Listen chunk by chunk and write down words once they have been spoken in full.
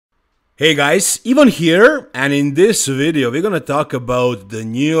Hey guys, Ivan here, and in this video we're gonna talk about the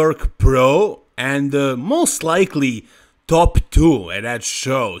New York Pro and the most likely top 2 at that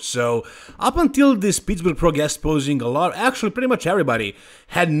show. So up until this Pittsburgh Pro Guest Posing, actually pretty much everybody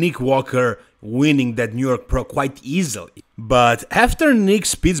had Nick Walker winning that New York Pro quite easily. But after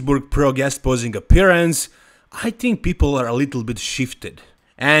Nick's Pittsburgh Pro Guest Posing appearance, I think people are a little bit shifted.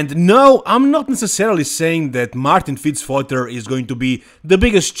 And no, I'm not necessarily saying that Martin Fitzwater is going to be the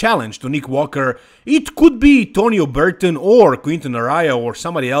biggest challenge to Nick Walker. It could be Tony Burton or Quinton Araya or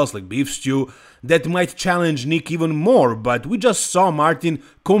somebody else like Beef Stew that might challenge Nick even more, but we just saw Martin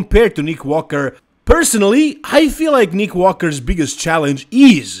compared to Nick Walker. Personally, I feel like Nick Walker's biggest challenge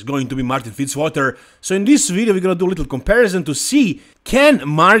is going to be Martin Fitzwater, so in this video we're gonna do a little comparison to see can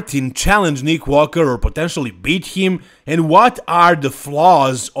Martin challenge Nick Walker or potentially beat him, and what are the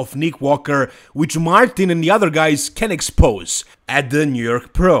flaws of Nick Walker which Martin and the other guys can expose at the New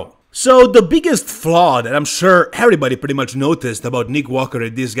York Pro. So the biggest flaw that I'm sure everybody pretty much noticed about Nick Walker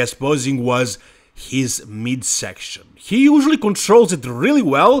at this guest posing was his midsection. He usually controls it really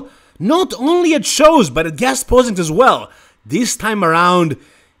well, not only at shows, but at guest posings as well. This time around,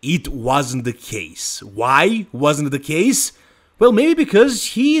 it wasn't the case. Why wasn't it the case? Well, maybe because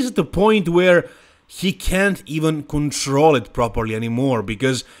he is at the point where he can't even control it properly anymore,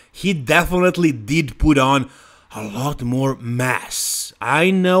 because he definitely did put on a lot more mass. I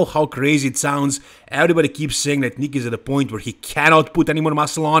know how crazy it sounds. Everybody keeps saying that Nick is at a point where he cannot put any more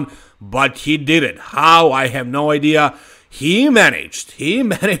muscle on, but he did it. How? I have no idea. He managed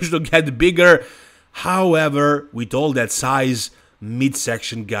to get bigger. However, with all that size,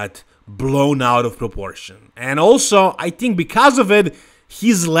 midsection got blown out of proportion. And also, I think because of it,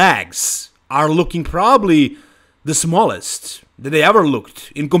 his legs are looking probably the smallest that they ever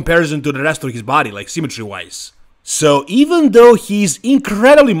looked in comparison to the rest of his body, like symmetry-wise. So even though he's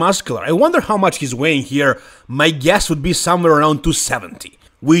incredibly muscular, I wonder how much he's weighing here. My guess would be somewhere around 270,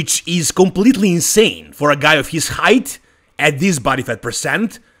 which is completely insane for a guy of his height at this body fat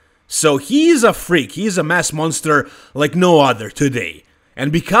percent. So he is a freak, he is a mass monster like no other today. And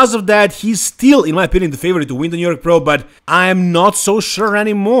because of that, he's still, in my opinion, the favorite to win the New York Pro, but I'm not so sure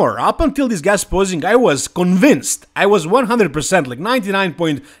anymore. Up until this guest posing, I was convinced, I was 100%, like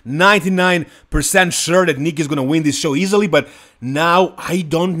 99.99% sure that Nick is gonna win this show easily, but now I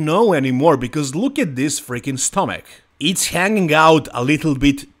don't know anymore, because look at this freaking stomach. It's hanging out a little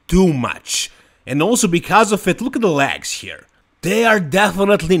bit too much. And also because of it, look at the legs here. They are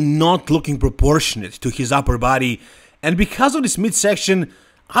definitely not looking proportionate to his upper body. And because of this midsection,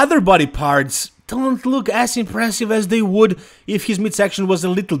 other body parts don't look as impressive as they would if his midsection was a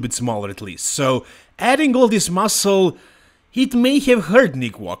little bit smaller at least. So adding all this muscle, it may have hurt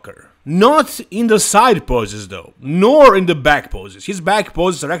Nick Walker. Not in the side poses though, nor in the back poses. His back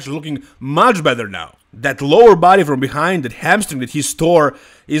poses are actually looking much better now. That lower body from behind, that hamstring that he tore,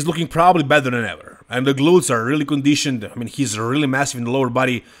 is looking probably better than ever. And the glutes are really conditioned. I mean, he's really massive in the lower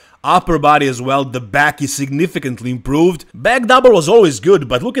body. Upper body as well, the back is significantly improved. Back double was always good,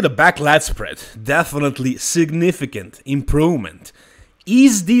 but look at the back lat spread. Definitely significant improvement.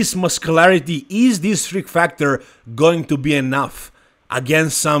 Is this muscularity, is this freak factor going to be enough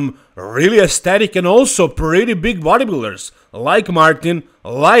against some really aesthetic and also pretty big bodybuilders like Martin,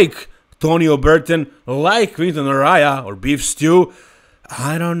 like Tony Burton, like Quinton Araya or Beef Stew?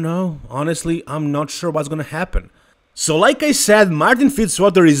 I don't know. Honestly, I'm not sure what's gonna happen. So like I said, Martin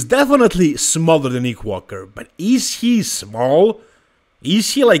Fitzwater is definitely smaller than Nick Walker, but is he small?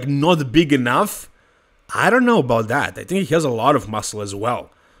 Is he like not big enough? I don't know about that. I think he has a lot of muscle as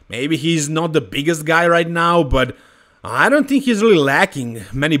well. Maybe he's not the biggest guy right now, but I don't think he's really lacking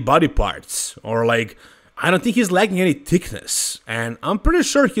many body parts, or like, I don't think he's lacking any thickness, and I'm pretty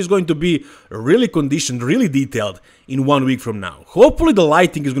sure he's going to be really conditioned, really detailed in 1 week from now. Hopefully the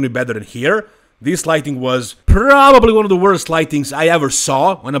lighting is going to be better than here. This lighting was probably one of the worst lightings I ever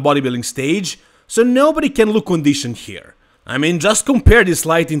saw on a bodybuilding stage, so nobody can look conditioned here. I mean, just compare this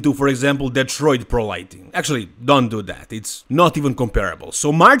lighting to, for example, Detroit Pro lighting. Actually, don't do that, it's not even comparable.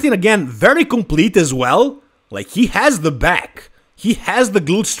 So Martin, again, very complete as well. Like, he has the back, he has the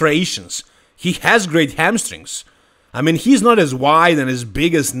glute striations, he has great hamstrings. I mean, he's not as wide and as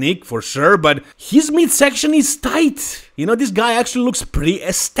big as Nick, for sure, but his midsection is tight. You know, this guy actually looks pretty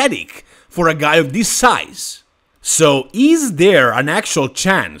aesthetic for a guy of this size. So, is there an actual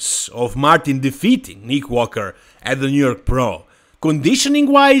chance of Martin defeating Nick Walker at the New York Pro?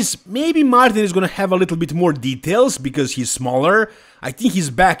 Conditioning-wise, maybe Martin is gonna have a little bit more details because he's smaller. I think his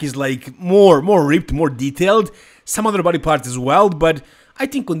back is like more ripped, more detailed. Some other body parts as well, but I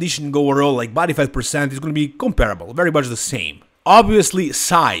think conditioning overall, like body fat percent, is gonna be comparable, very much the same. Obviously,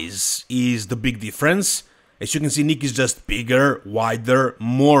 size is the big difference. As you can see, Nick is just bigger, wider,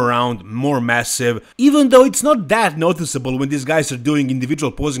 more round, more massive. Even though it's not that noticeable when these guys are doing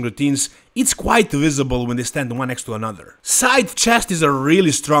individual posing routines, it's quite visible when they stand one next to another. Side chest is a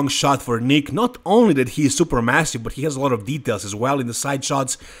really strong shot for Nick. Not only that he is super massive, but he has a lot of details as well in the side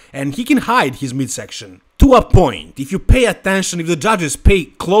shots, and he can hide his midsection. To a point. If you pay attention, if the judges pay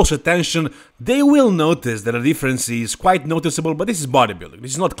close attention, they will notice that the difference is quite noticeable, but this is bodybuilding,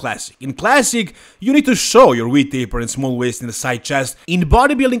 this is not classic. In classic, you need to show your V taper and small waist in the side chest. In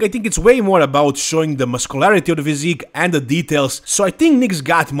bodybuilding, I think it's way more about showing the muscularity of the physique and the details, so I think Nick's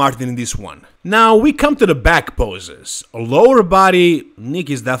got Martin in this one. Now, we come to the back poses. Lower body, Nick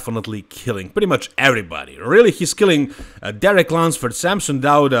is definitely killing pretty much everybody. Really, he's killing Derek Lunsford, Samson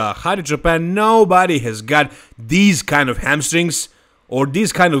Dauda, Hari Japan. Nobody has got these kind of hamstrings, or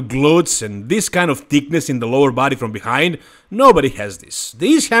these kind of glutes, and this kind of thickness in the lower body from behind. Nobody has this.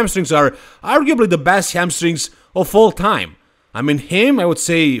 These hamstrings are arguably the best hamstrings of all time. I mean, him, I would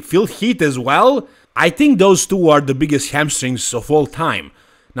say Phil Heath as well. I think those two are the biggest hamstrings of all time.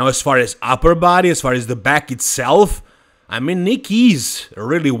 Now, as far as upper body, as far as the back itself, I mean, Nick is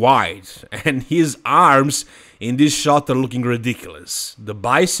really wide, and his arms in this shot are looking ridiculous. The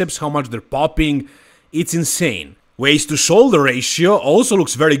biceps, how much they're popping, it's insane. Waist to shoulder ratio also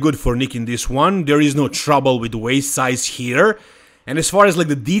looks very good for Nick in this one. There is no trouble with waist size here. And as far as like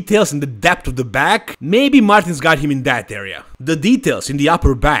the details and the depth of the back, maybe Martin's got him in that area. The details in the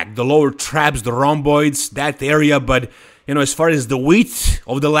upper back, the lower traps, the rhomboids, that area, but you know, as far as the width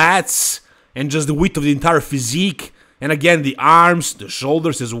of the lats and just the width of the entire physique, and again the arms, the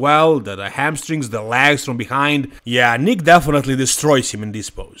shoulders as well, the hamstrings, the legs from behind, yeah, Nick definitely destroys him in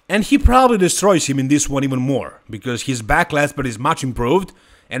this pose. And he probably destroys him in this one even more, because his back lat spread is much improved,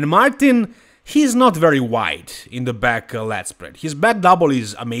 and Martin, he's not very wide in the back lat spread. His back double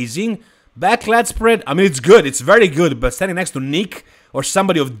is amazing. Back lat spread, I mean, it's good, it's very good, but standing next to Nick or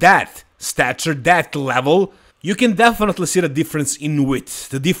somebody of that stature, that level, you can definitely see the difference in width,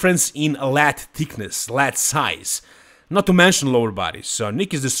 the difference in lat thickness, lat size, not to mention lower body. So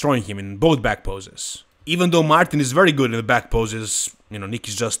Nick is destroying him in both back poses. Even though Martin is very good in the back poses, you know, Nick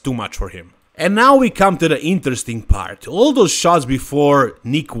is just too much for him. And now we come to the interesting part. All those shots before,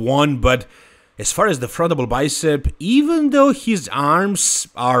 Nick won, but as far as the front double bicep, even though his arms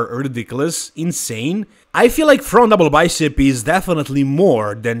are ridiculous, insane, I feel like front double bicep is definitely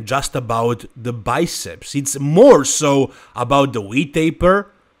more than just about the biceps. It's more so about the V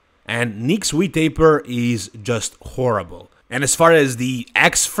taper, and Nick's V taper is just horrible. And as far as the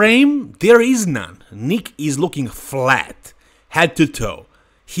X frame, there is none. Nick is looking flat, head to toe.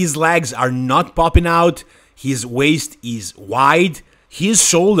 His legs are not popping out, his waist is wide, his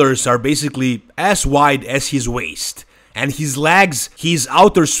shoulders are basically as wide as his waist. And his legs, his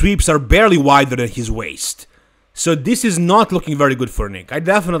outer sweeps are barely wider than his waist. So this is not looking very good for Nick. I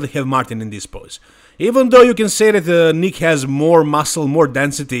definitely have Martin in this pose. Even though you can say that Nick has more muscle, more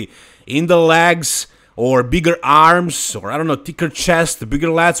density in the legs, or bigger arms, or I don't know, thicker chest, bigger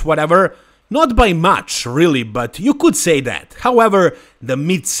lats, whatever. Not by much, really, but you could say that. However, the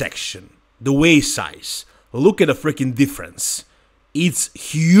midsection, the waist size, look at the freaking difference. It's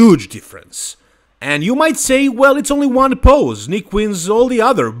huge difference. And you might say, well, it's only one pose, Nick wins all the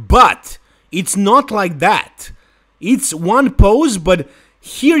other, but it's not like that. It's one pose, but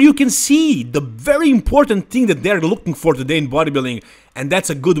here you can see the very important thing that they're looking for today in bodybuilding, and that's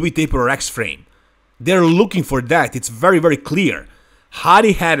a good V taper or X frame. They're looking for that, it's very, very clear.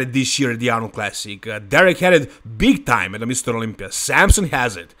 Hari had it this year at the Arnold Classic, Derek had it big time at the Mr. Olympia, Samson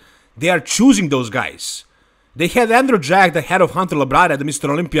has it. They are choosing those guys. They had Andrew Jack, the head of Hunter Labrada at the Mr.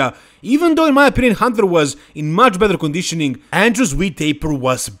 Olympia. Even though, in my opinion, Hunter was in much better conditioning, Andrew's V taper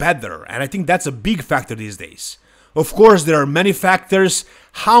was better, and I think that's a big factor these days. Of course, there are many factors.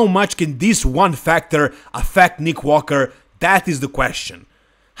 How much can this one factor affect Nick Walker? That is the question.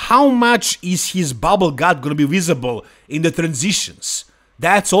 How much is his bubble gut going to be visible in the transitions?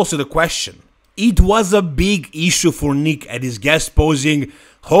 That's also the question. It was a big issue for Nick at his guest posing.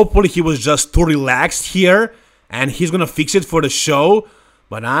 Hopefully he was just too relaxed here, and he's gonna fix it for the show,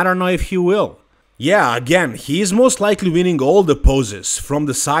 but I don't know if he will. Yeah, again, he is most likely winning all the poses, from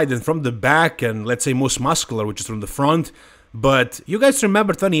the side and from the back, and let's say most muscular, which is from the front. But you guys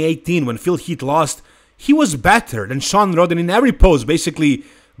remember 2018 when Phil Heath lost? He was better than Sean Roden in every pose, basically,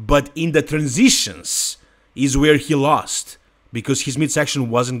 but in the transitions is where he lost, because his midsection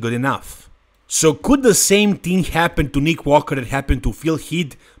wasn't good enough. So could the same thing happen to Nick Walker that happened to Phil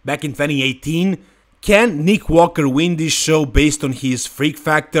Heath back in 2018? Can Nick Walker win this show based on his freak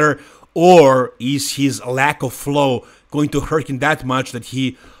factor, or is his lack of flow going to hurt him that much that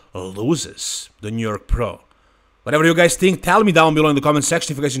he loses the New York Pro. Whatever you guys think, tell me down below in the comment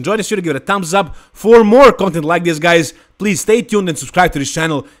section. If you guys enjoyed this video, give it a thumbs up. For more content like this, guys, please stay tuned and subscribe to this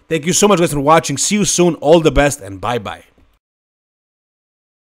channel. Thank you so much, guys, for watching. See you soon. All the best, and bye-bye.